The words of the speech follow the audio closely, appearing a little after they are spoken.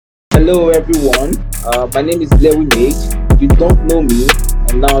Hello everyone, my name is LewyMade. You don't know me,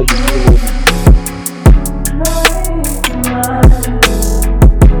 and now you do know me.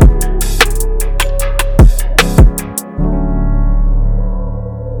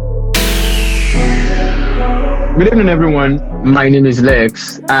 Good evening, everyone. My name is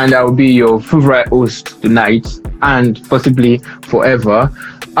Lex, and I'll be your favorite host tonight and possibly forever.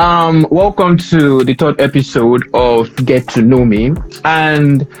 Welcome to the third episode of Get to Know Me,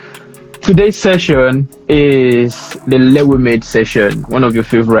 and today's session is the LewyMade session. One of your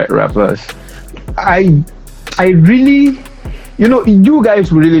favorite rappers. I really, you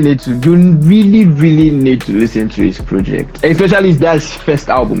guys really need to. You really need to listen to his project, especially his first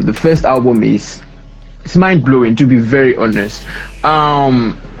album. The first album it's mind blowing, to be very honest. All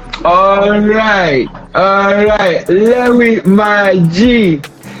right. Lewy, my G,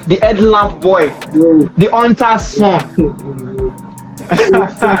 the headlamp boy, the hunter son,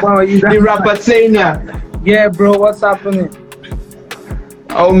 the rapper singer. Yeah, bro, what's happening?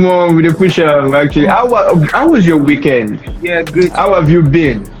 Oh, man, with the pusher, actually. How was your weekend? Yeah, great. How have you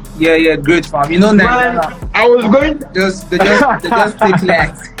been? Yeah, great, fam. You know, Man, I was going. they just take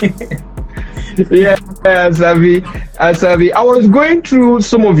legs. Yeah, Savi. I was going through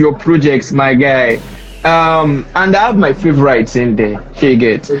some of your projects, my guy. And I have my favorites in there. You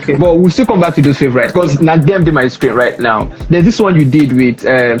get. Okay. But we'll still come back to those favorites because not them in my screen right now. There's this one you did with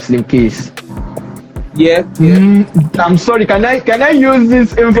Slim Case. Yeah. I'm sorry. Can I use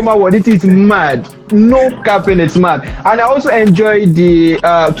this informal word? It is mad. No capping. It's mad. And I also enjoyed the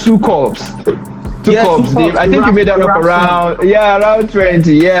two cups. Two cups. I think you made that up around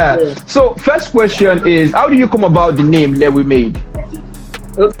 20. Yeah. So first question is, how do you come about the name LewyMade?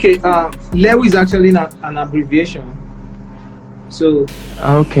 Okay. Lewy is actually an abbreviation. So.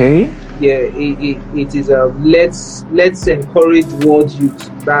 Okay. Yeah. It is let's encourage world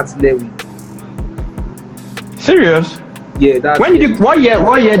youth. That's Lewy. Serious? Yeah. That's what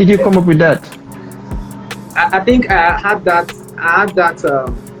year did you come up with that? I think I had that.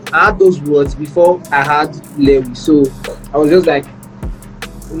 I had those words before I had Lewy, so I was just like,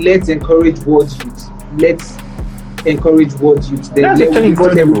 let's encourage world youth. Let's encourage world youth. Then That's actually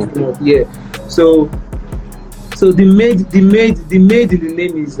incredible. Yeah. So the made in the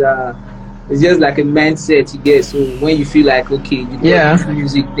name is it's just like a mindset you get. So when you feel like okay, you get this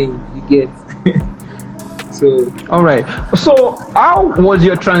music thing, you get. So all right. So how was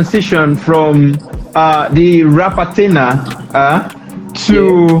your transition from the Rapatina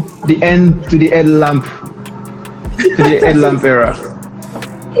to the headlamp era?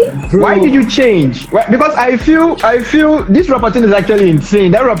 Bro. Why did you change? Because I feel this Rapatina is actually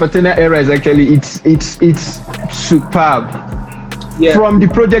insane. That Rapatina era is actually it's superb. Yeah. From the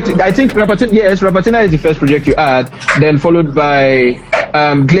project, I think Rapatina is the first project you had, then followed by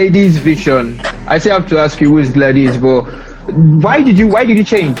Glady's Vision. I still have to ask you who is Glady's, but why did you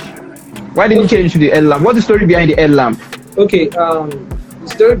change? Why did you change to the headlamp? What's the story behind the headlamp? Okay, the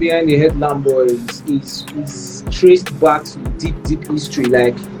story behind the headlamp boy is traced back to deep history.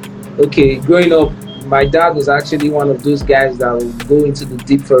 Like, okay, growing up, my dad was actually one of those guys that would go into the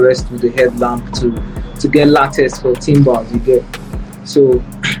deep forest with the headlamp to get latex for timbers. You get. So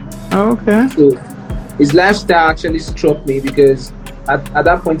his lifestyle actually struck me because at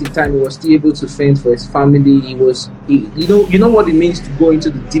that point in time he was still able to fend for his family. You know what it means to go into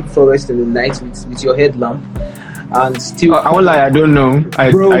the deep forest in the night with your headlamp and still. I won't lie, I don't know.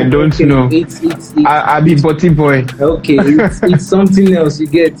 I don't know. It's I be body boy. Okay, it's something else. You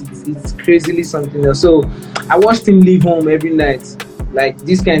get. It's crazily something else. So I watched him leave home every night, like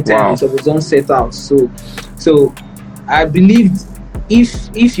this kind of time. So I was on set out. So I believed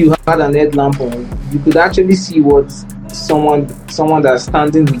if you had an headlamp on, you could actually see what someone that's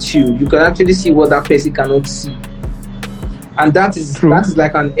standing with you. You can actually see what that person cannot see, and that is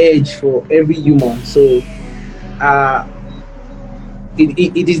like an edge for every human. So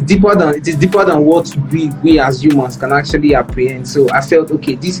it is deeper than what we as humans can actually apprehend. So I felt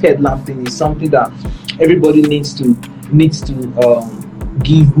okay, this headlamp thing is something that everybody needs to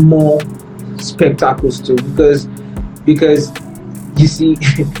give more spectacles to, because you see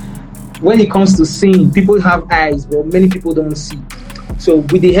when it comes to seeing, people have eyes but many people don't see. So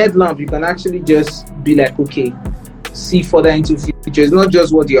with the headlamp you can actually just be like, okay, see further into the future. It's not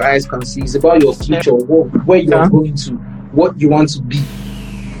just what your eyes can see, it's about your future, where you are going to, what you want to be.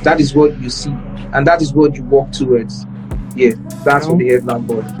 That is what you see, and that is what you walk towards. Yeah, that's what the headlamp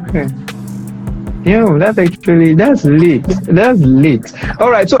boy. Okay. Yo, that's lit. That's lit.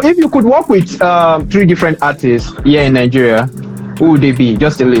 All right, so if you could work with 3 different artists here in Nigeria, who would they be?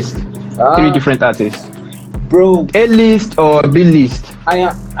 Just a list. 3 different artists. Bro. A list or B list?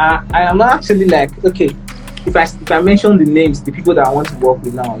 I am not actually like, okay, if I mention the names, the people that I want to work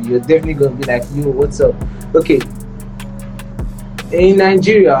with now, you're definitely gonna be like, yo, what's up? Okay. In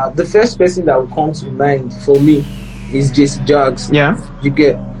Nigeria, the first person that will come to mind for me is JC Jags. Yeah. You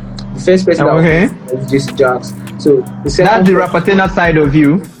get the first person that will come to mind is JC Jags. So that's the Rapatina side of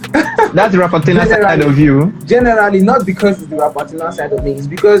you. That's the Rapatina side of you. Generally, not because it's the Rapatina side of me, it's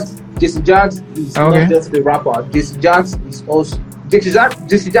because JC Jags is not just the rapper. JC Jags is also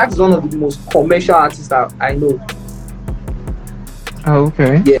JC Jags is one of the most commercial artists that I know. Oh,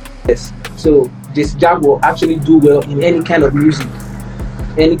 okay. Yes. So JC Jags will actually do well in any kind of music.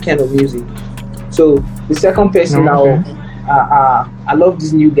 So the second person now, I love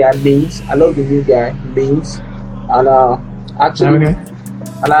this new guy Mains. I love the new guy Mains, and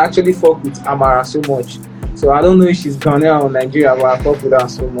I actually fuck with Amara so much. So I don't know if she's Ghanaian or Nigeria, but I fuck with her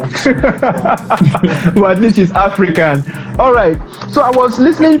so much. But at least she's African. All right. So I was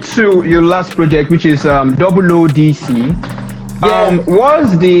listening to your last project, which is OODC.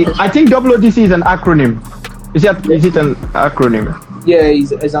 I think OODC is an acronym. Is it an acronym? Yeah,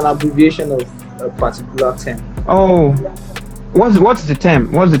 it's an abbreviation of a particular term. Oh. What's the term?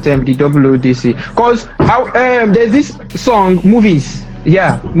 What's the term? The OODC. Because there's this song, Movies.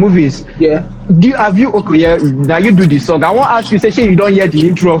 Yeah, Movies. Yeah. Now you do the song. I want to ask you, say you don't hear the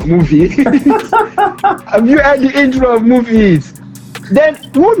intro of Movie. Have you heard the intro of Movies? Then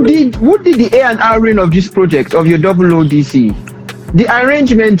who did the A&R of this project, of your OODC? The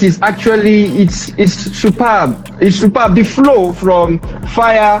arrangement is actually it's superb. It's superb. The flow from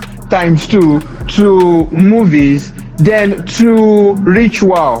Fire x2 to Movies, then to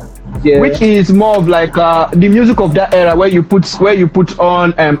Ritual. Yeah. Which is more of like the music of that era where you put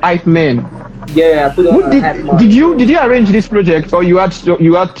on Hype Men. Yeah, I put on Hype Man. Did you arrange this project, or you had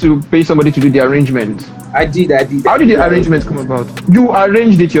to pay somebody to do the arrangement? I did. How did the arrangement come about? You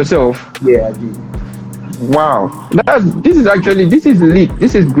arranged it yourself? Yeah, I did. Wow, this is lit.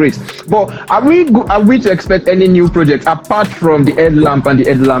 This is great. But are we to expect any new projects apart from the Headlamp and the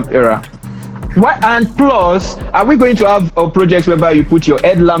Headlamp era? What, and plus, are we going to have a project whereby you put your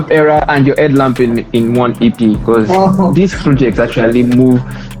Headlamp era and your Headlamp in one EP? Because these projects actually move,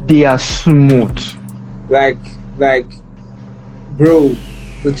 they are smooth. Like, bro,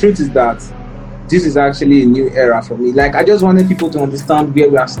 the truth is that this is actually a new era for me. Like, I just wanted people to understand where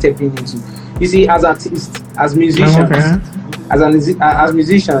we are stepping into. You see, as artists, as musicians, as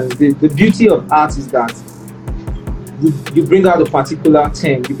musicians, the beauty of art is that you bring out a particular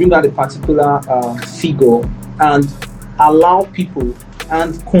term, you bring out a particular figure, and allow people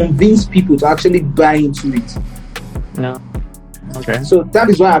and convince people to actually buy into it. No. Okay. So that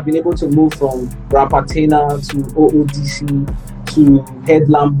is why I've been able to move from Rapatina to OODC to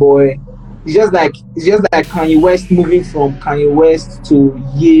Headlamp Boy. It's just like Kanye West moving from Kanye West to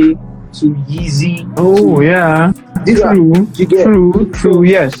Ye to Yeezy. Oh yeah. True.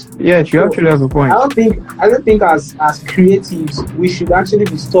 Yes. You actually have a point. I don't think as creatives we should actually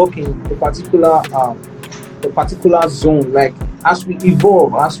be stuck in a particular zone. Like, as we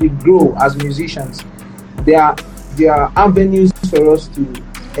evolve, as we grow as musicians, there are avenues for us to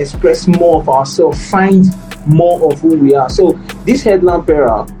express more of ourselves, find more of who we are. So this Headlamp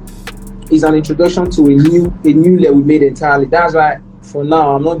era is an introduction to a new LewyMade entirely. That's why for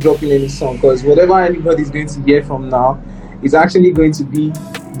now I'm not dropping any song, because whatever anybody's going to hear from now is actually going to be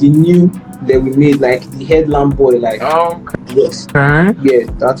the new LewyMade, like the Headlamp Boy. Like, yes, yeah,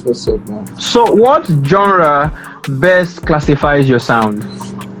 that's what's up, man. So what genre best classifies your sound?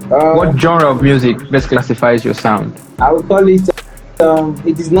 What genre of music best classifies your sound? I would call it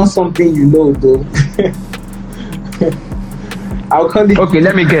it is not something you know though. I'll call it. Okay,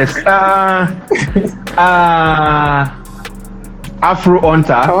 let me guess. Afro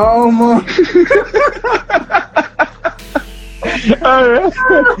Hunter. Oh man.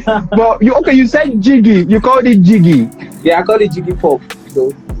 But you said jiggy. You called it jiggy. Yeah, I call it jiggy pop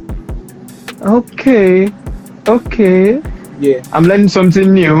though. Okay. Yeah. I'm learning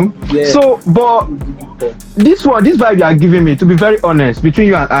something new. Yeah. So, but this vibe you are giving me, to be very honest, between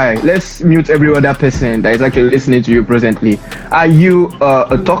you and I, let's mute every other person that is actually listening to you presently. Are you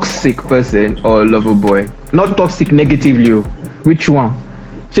a toxic person or a lover boy? Not toxic negatively. Which one?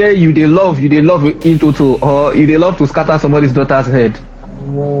 Say you they love in total, or you they love to scatter somebody's daughter's head.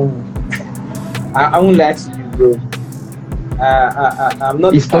 I won't lie to you, bro. I'm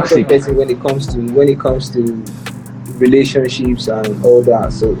not the toxic person when it comes to relationships and all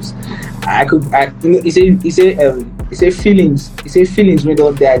that. So he say feelings when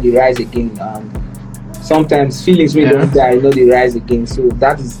don't die, they rise again. Sometimes feelings when don't die, they rise again. So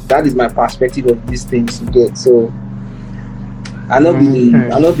that is my perspective of these things you get. So I not be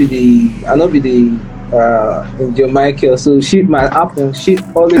the Joe Michael. So shit might happen. Shit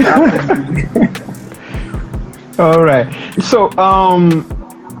always happen. All right. So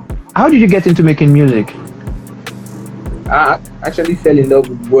how did you get into making music? I actually fell in love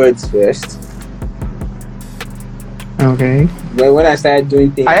with words first. Okay. When I started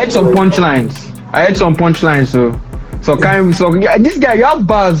doing things, I had some punchlines. So yeah, this guy, you have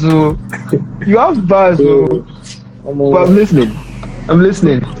bars, so you have bars, so. But I'm listening.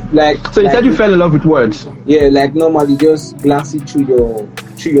 So you said you fell in love with words. Yeah, like normally just glancing through your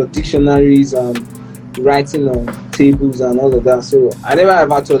dictionaries and writing on tables and all of that. So I never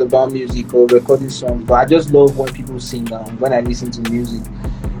ever thought about music or recording songs, but I just love when people sing and when I listen to music.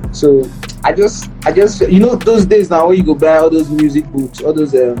 So I just those days now when you go buy all those music books, all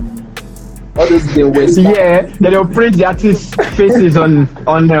those yeah, they'll print the artist's faces on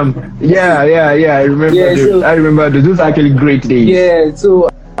them. Yeah, I remember. I remember those are actually great days. Yeah, so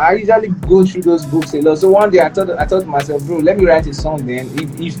I usually go through those books a lot. So one day I thought to myself, bro, let me write a song then.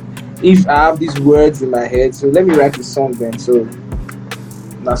 If I have these words in my head, so let me write a song then. So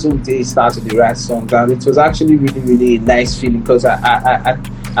now so they started to write songs, and it was actually really, really a nice feeling because I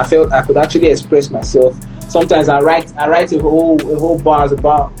felt I could actually express myself. Sometimes I write a whole bars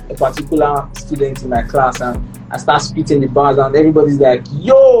about a particular student in my class, and I start spitting the bars, and everybody's like,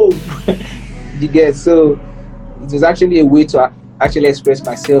 "Yo!" You get. So it was actually a way to actually express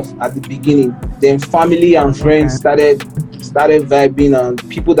myself at the beginning. Then family and friends started vibing, and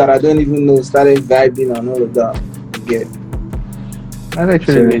people that I don't even know started vibing and all of that. You get. That's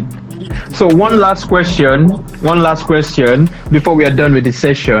actually so one last question before we are done with this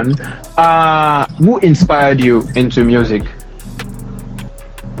session. Who inspired you into music?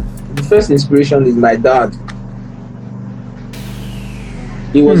 The first inspiration is my dad.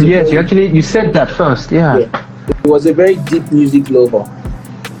 He was you said that first. Yeah. He was a very deep music lover.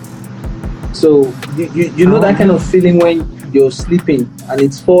 So you know that kind of feeling when you're sleeping and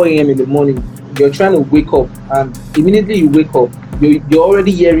it's 4 a.m. in the morning, you're trying to wake up, and immediately you wake up, you're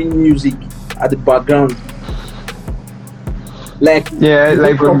already hearing music at the background.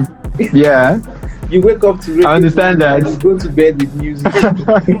 You wake up to radio. I understand that. And you go to bed with music. You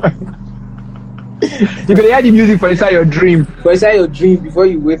can hear the music for inside your dream. Before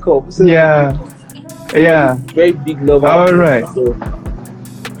you wake up. So very big lover. All right. So,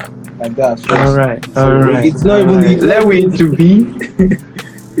 like that. All right. It's not even the Lewy to be.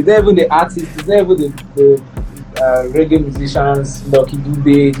 It's not even the artists. It's not even the reggae musicians, Lucky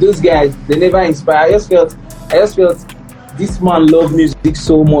Dube. Those guys, they never inspire. I just felt this man loved music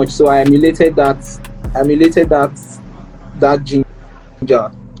so much, so I emulated that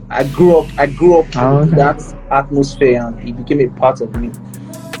ginger. I grew up in that atmosphere, and it became a part of me.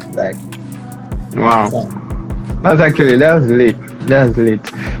 Like, wow, that's late.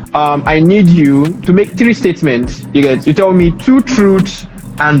 I need you to make 3 statements. You tell me 2 truths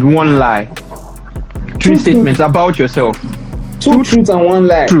and 1 lie. 3 statements about yourself. 2 truths and 1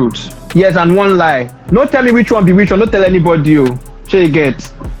 lie. Truths. Yes, and 1 lie. Don't tell me which one be which one. Don't tell anybody. Sure you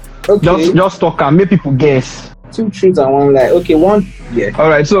get. Okay. Just talk and make people guess. 2 truths and 1 lie. Okay, 1. Yeah. All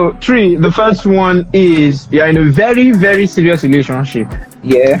right. So 3. The first one is you're in a very, very serious relationship.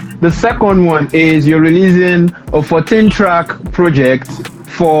 Yeah. The second one is you're releasing a 14-track project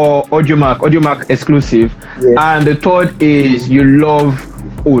for Audiomack exclusive. Yeah. And the third is you love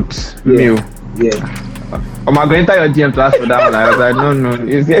oats meal. Yeah. Am I going to enter your DM to ask for that one? I was like, no.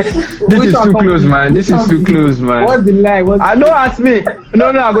 This is too close, man. What's the lie? I don't ask me.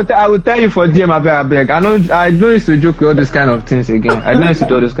 No. I will tell you for DM. I beg. I don't used to joke with all these kind of things again. I don't used to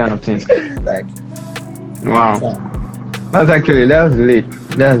do all these kind of things. Like, wow. That's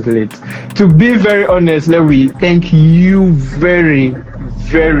late. To be very honest, Lewy, thank you very,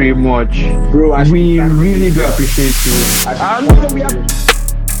 very much. Bro, we really do appreciate you. I know we have.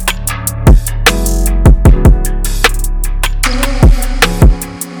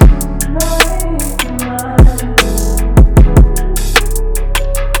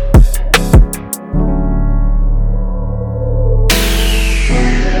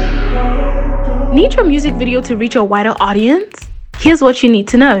 Need your music video to reach a wider audience? Here's what you need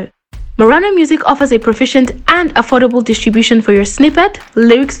to know. Murano Music offers a proficient and affordable distribution for your snippet,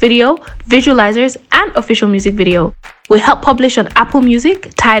 lyrics video, visualizers, and official music video. We help publish on Apple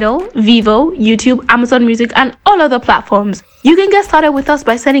Music, Tidal, Vivo, YouTube, Amazon Music, and all other platforms. You can get started with us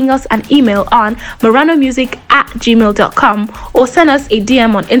by sending us an email on muranomusic@gmail.com or send us a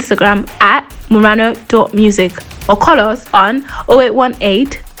DM on Instagram @murano.music or call us on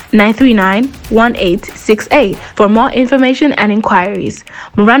 0818 939-1868 for more information and inquiries.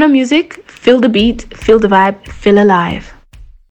 Murano Music, feel the beat, feel the vibe, feel alive.